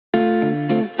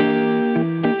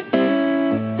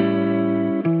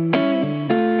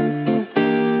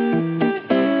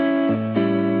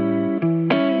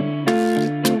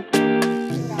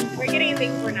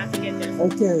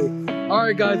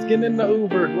right, guys, getting in the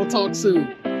Uber. We'll talk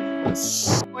soon.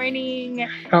 Morning.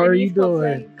 How are you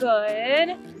doing?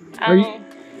 Good. Are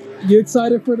you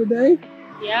excited for today?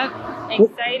 Yep.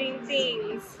 Exciting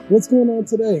things. What's going on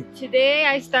today? Today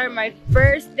I start my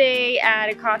first day at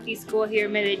a coffee school here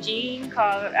in Medellin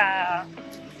called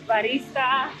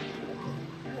Barista.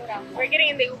 We're getting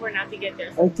in the Uber now to get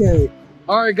there. Okay.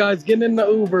 All right, guys, getting in the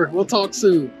Uber. We'll talk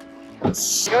soon. I was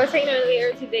saying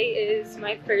earlier, today is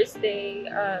my first day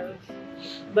of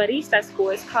Barista school.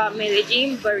 It's called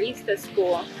Medellin Barista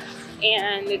School,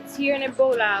 and it's here in El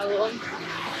Poblado.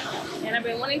 And I've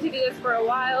been wanting to do this for a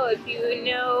while. If you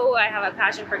know, I have a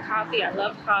passion for coffee. I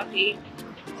love coffee,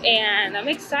 and I'm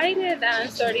excited that I'm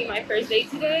starting my first day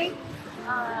today.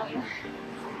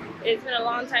 It's been a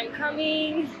long time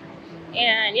coming,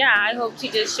 and yeah, I hope to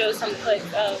just show some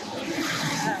clips of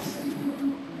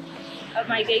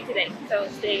my day today. So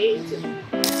stay tuned.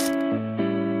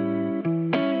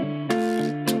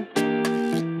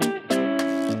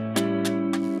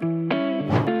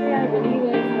 I believe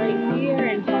it's right here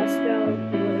in Hostel.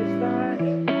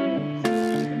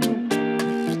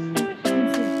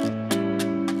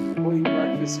 Morning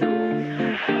breakfast here.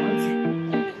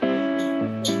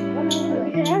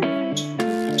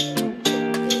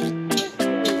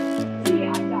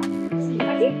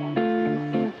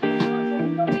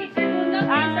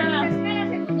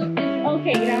 Ok,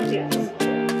 gracias.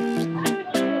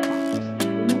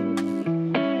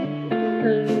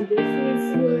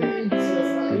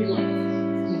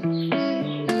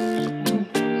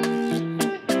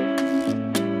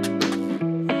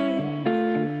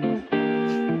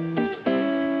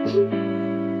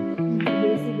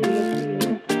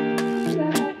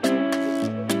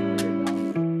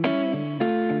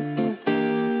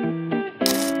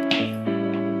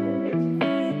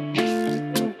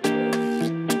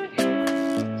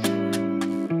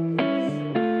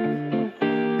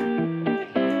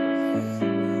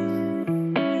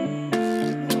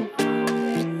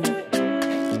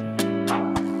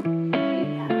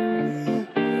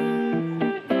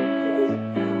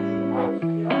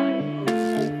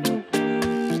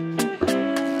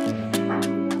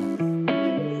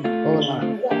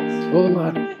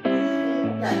 Hola.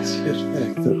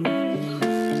 Perfecto.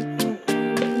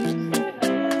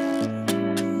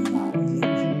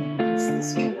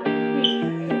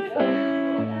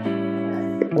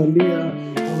 Buen día.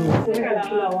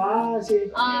 La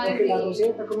base, porque la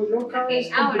roseta, como loca.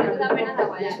 Bueno, tú apenas la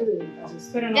guayas.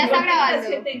 Ya está grabando.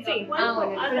 Sí.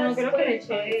 Bueno, pero no creo que le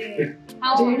eche.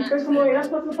 Sí, pues como de las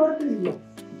 4 partes y ya.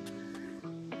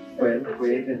 Bueno, voy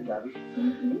a intentarlo.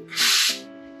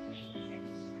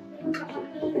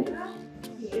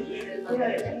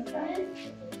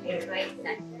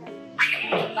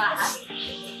 Baja.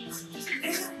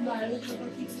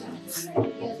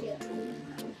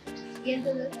 Y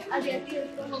entonces así es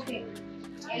como que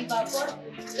el vapor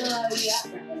todavía.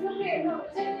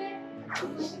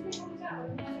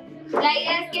 La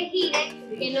idea es que gire,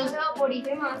 que no se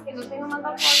vaporice más, que no tenga más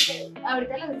vapor. Que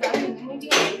ahorita lo está haciendo muy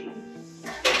bien.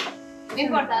 No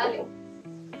importa, dale.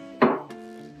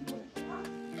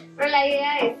 Pero la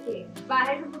idea es que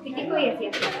bajes un poquitico y así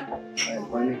así.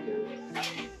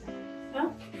 ¿Ah?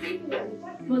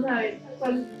 Vamos a ver,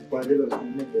 ¿Cuál de los dos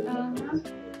me quedó? Ajá.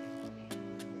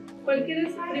 ¿Cuál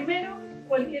quieres primero?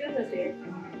 ¿Cuál quieres hacer?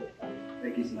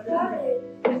 Requisito.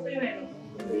 El primero.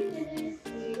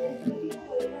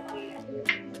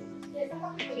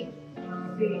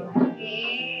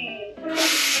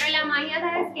 Pero la magia,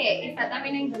 ¿sabes qué? Está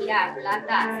también en girar la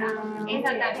taza.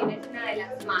 Esa también es una de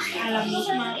las magias. A la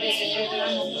misma vez.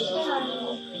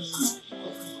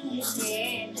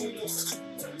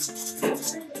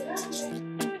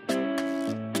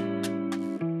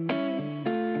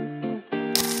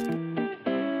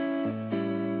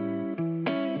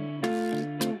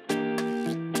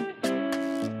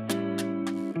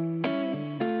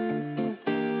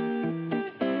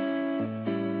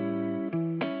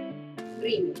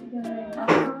 Bien.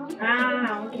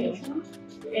 Ah, ok.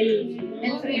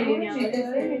 El premium.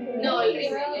 No, el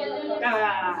rímel.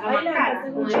 La máscara.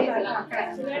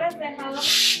 Si lo hubieras dejado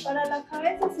para la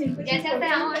cabeza, siempre. Ya se te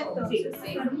damos. Sí,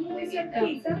 sí. Muy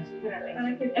cerquita.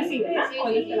 Para que te Sí,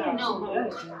 no.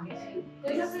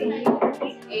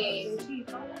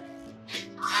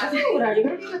 segura, yo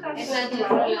creo que no está Está al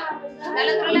otro lado. Al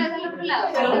otro lado, al otro lado.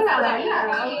 Al otro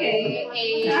lado, ok.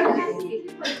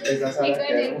 Esa sala Y queda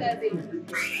conecta así.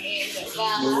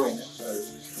 muy buena.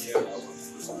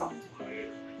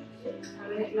 A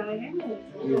ver, la dejemos.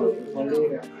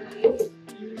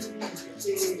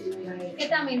 Que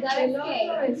también sabes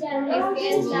que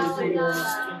es la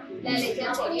la leche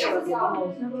anterior.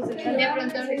 De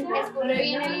pronto escurre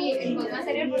bien el polvo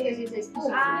anterior porque si se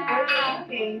espuma. Ah, ok.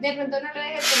 De pronto no lo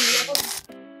dejes conmigo.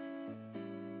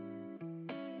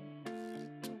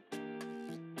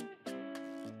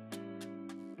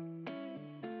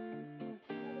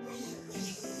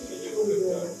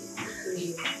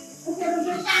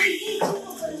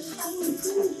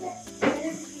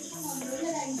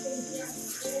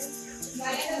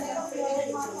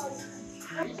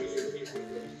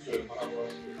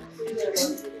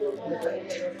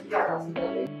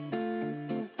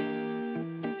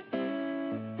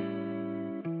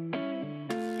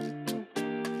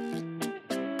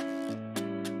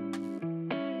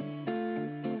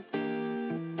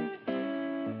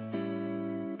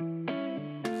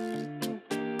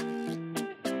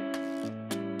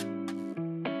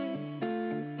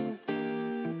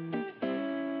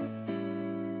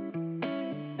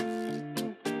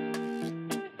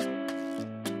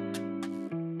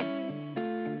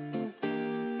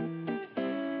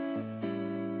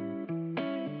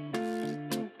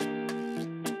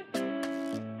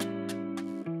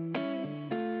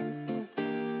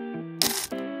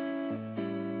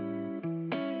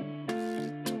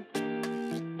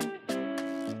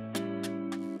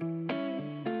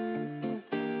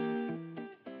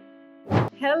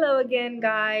 Hello again,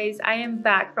 guys. I am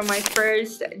back from my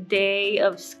first day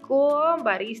of school,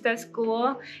 barista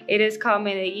school. It is called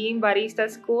Medellin Barista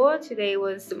School. Today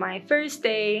was my first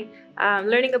day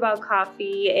learning about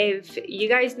coffee. If you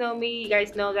guys know me, you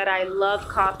guys know that I love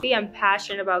coffee. I'm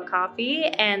passionate about coffee,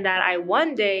 and that I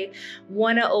one day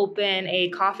want to open a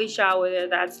coffee shop, whether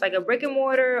that's like a brick and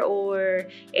mortar or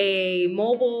a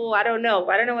mobile. I don't know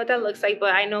what that looks like,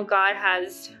 but I know God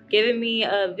has given me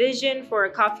a vision for a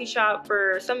coffee shop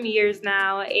for some years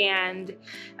now. And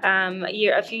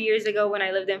a few years ago when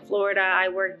I lived in Florida, I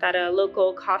worked at a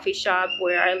local coffee shop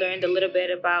where I learned a little bit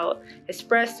about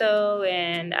espresso,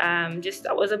 and I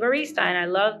was a barista, and I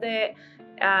loved it.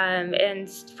 And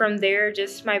from there,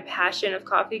 just my passion of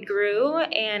coffee grew,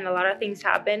 and a lot of things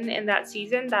happened in that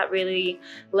season that really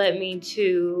led me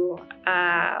to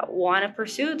want to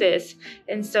pursue this.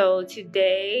 And so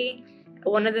today,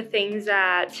 one of the things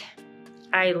that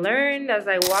I learned as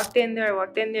I walked in there,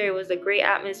 it was a great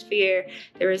atmosphere.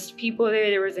 There was people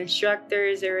there was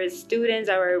instructors, there was students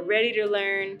that were ready to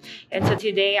learn. And so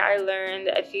today I learned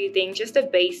a few things, just the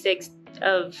basics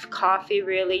of coffee,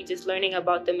 really just learning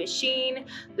about the machine,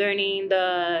 learning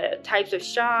the types of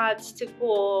shots to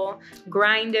pull,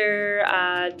 grinder,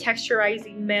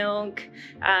 texturizing milk,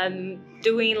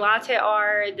 doing latte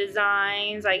art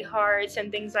designs like hearts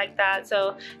and things like that.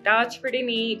 So that was pretty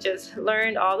neat. Just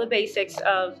learned all the basics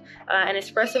of an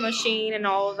espresso machine and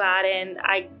all of that. And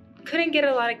I couldn't get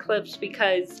a lot of clips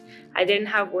because I didn't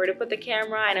have where to put the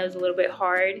camera, and it was a little bit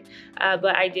hard,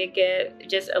 but I did get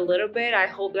just a little bit. I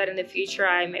hope that in the future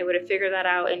I'm able to figure that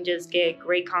out and just get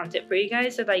great content for you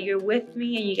guys so that you're with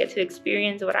me and you get to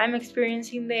experience what I'm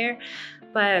experiencing there.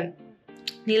 But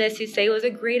needless to say, it was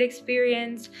a great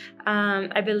experience.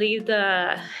 I believe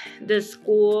the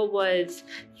school was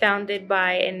founded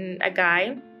by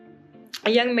a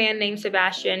young man named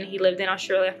Sebastian. He lived in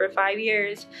Australia for 5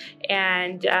 years,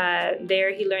 and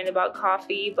there he learned about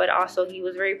coffee, but also he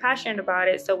was very passionate about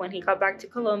it. So when he got back to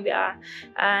Colombia,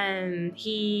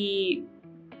 he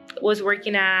was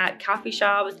working at coffee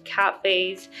shops,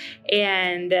 cafes,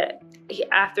 and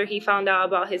after he found out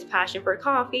about his passion for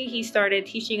coffee, he started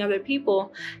teaching other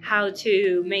people how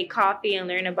to make coffee and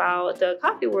learn about the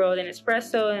coffee world and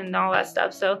espresso and all that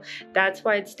stuff. So that's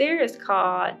why it's there. It's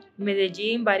called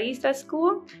Medellin Barista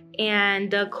School. And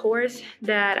the course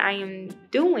that I am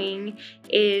doing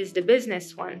is the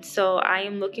business one. So I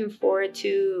am looking forward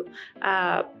to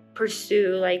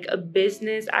pursue like a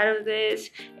business out of this,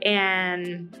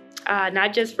 and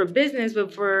not just for business,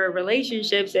 but for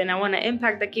relationships. And I want to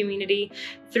impact the community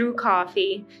through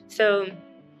coffee. So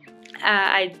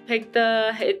I picked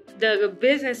the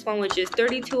business one, which is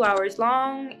 32 hours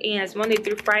long, and it's Monday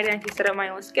through Friday. I can set up my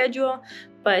own schedule,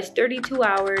 but it's 32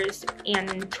 hours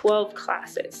and 12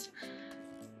 classes.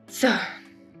 So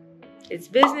it's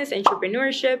business,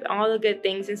 entrepreneurship, all the good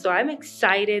things. And so I'm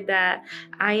excited that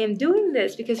I am doing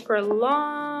this, because for a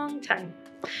long time,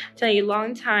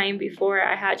 long time before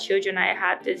I had children, I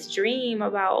had this dream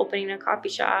about opening a coffee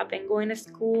shop and going to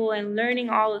school and learning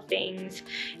all the things.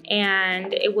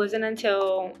 And it wasn't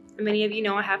until, many of you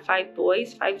know, I have 5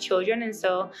 boys, 5 children. And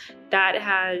so that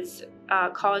has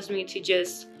caused me to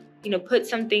just, put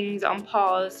some things on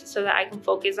pause so that I can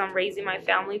focus on raising my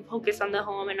family, focus on the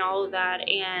home and all of that.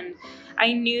 And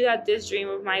I knew that this dream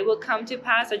of mine would come to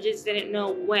pass. I just didn't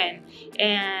know when.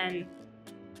 And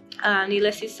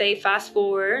Needless to say, fast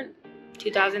forward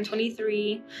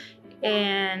 2023,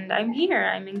 and I'm here.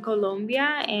 I'm in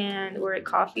Colombia, and where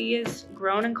coffee is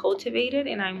grown and cultivated,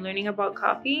 and I'm learning about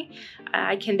coffee.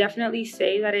 I can definitely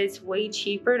say that it's way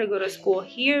cheaper to go to school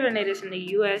here than it is in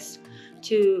the US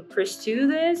to pursue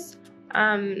this.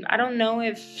 I don't know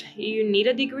if you need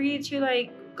a degree to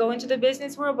like go into the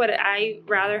business world, but I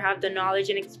rather have the knowledge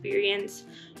and experience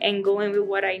and go in with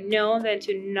what I know than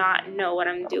to not know what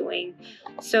I'm doing.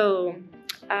 So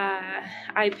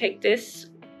I picked this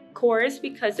course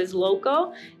because it's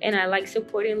local and I like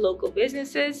supporting local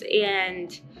businesses,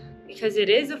 and because it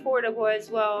is affordable as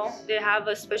well. They have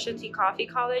a specialty coffee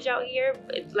college out here,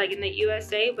 like in the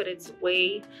USA, but it's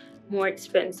way more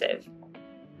expensive.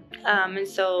 And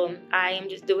so I am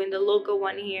just doing the local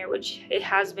one here, which it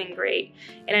has been great,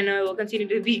 and I know it will continue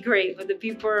to be great. But the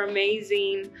people are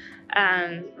amazing.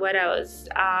 What else?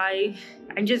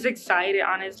 I'm just excited.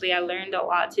 Honestly, I learned a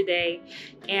lot today,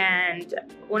 and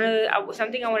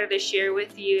something I wanted to share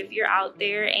with you. If you're out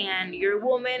there and you're a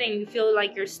woman and you feel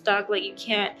like you're stuck, like you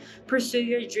can't pursue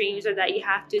your dreams, or that you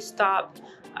have to stop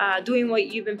doing what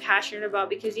you've been passionate about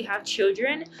because you have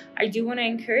children, I do want to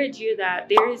encourage you that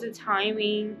there is a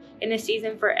timing and a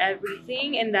season for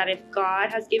everything, and that if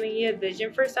God has given you a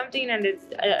vision for something and it's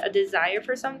a desire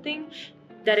for something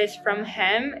that is from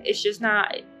Him, it's just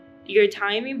not your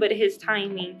timing but His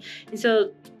timing. And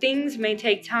so things may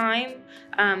take time,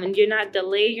 and you're not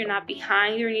delayed, you're not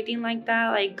behind or anything like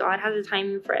that. Like, God has a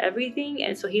timing for everything,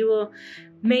 and so He will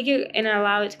make it and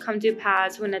allow it to come to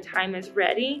pass when the time is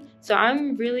ready. So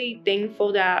I'm really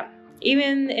thankful that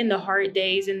even in the hard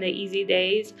days and the easy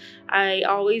days, I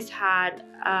always had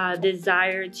a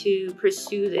desire to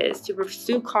pursue this, to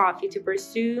pursue coffee, to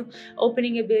pursue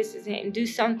opening a business and do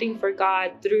something for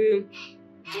God through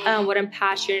what I'm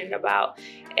passionate about.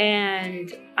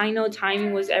 And I know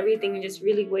timing was everything, and just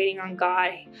really waiting on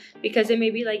God, because it may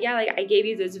be like, yeah, like I gave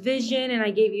you this vision and I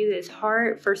gave you this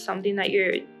heart for something that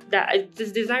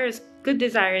this desires, good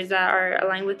desires that are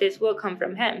aligned with this will come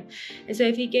from Him. And so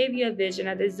if He gave you a vision,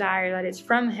 a desire that is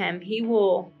from Him, He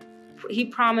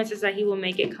promises that He will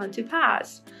make it come to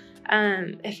pass.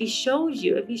 If He showed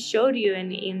you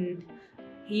and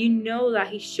you know that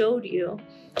He showed you,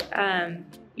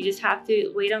 you just have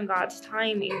to wait on God's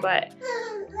timing. But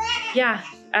yeah,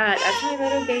 that's my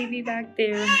little baby back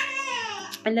there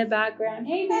in the background.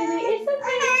 Hey baby, it's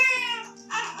okay.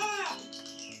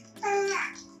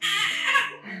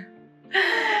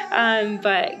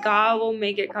 But God will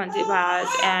make it come to pass,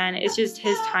 and it's just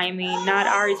His timing, not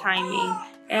our timing.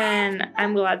 And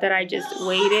I'm glad that I just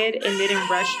waited and didn't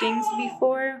rush things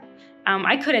before.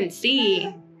 I couldn't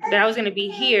see that I was going to be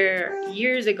here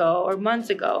years ago or months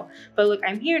ago, but look,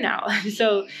 I'm here now.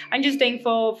 So I'm just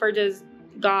thankful for just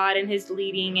God and His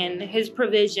leading and His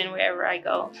provision wherever I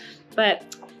go.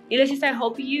 But needless to say, I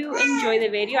hope you enjoy the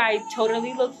video. I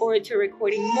totally look forward to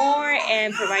recording more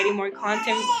and providing more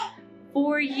content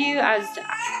for you as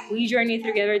we journey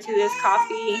together to this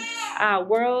coffee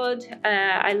world.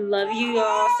 I love you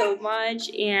all so much,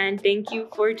 and thank you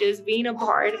for just being a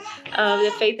part of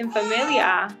the Faith and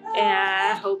Familia.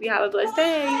 And I hope you have a blessed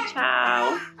day.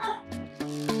 Ciao.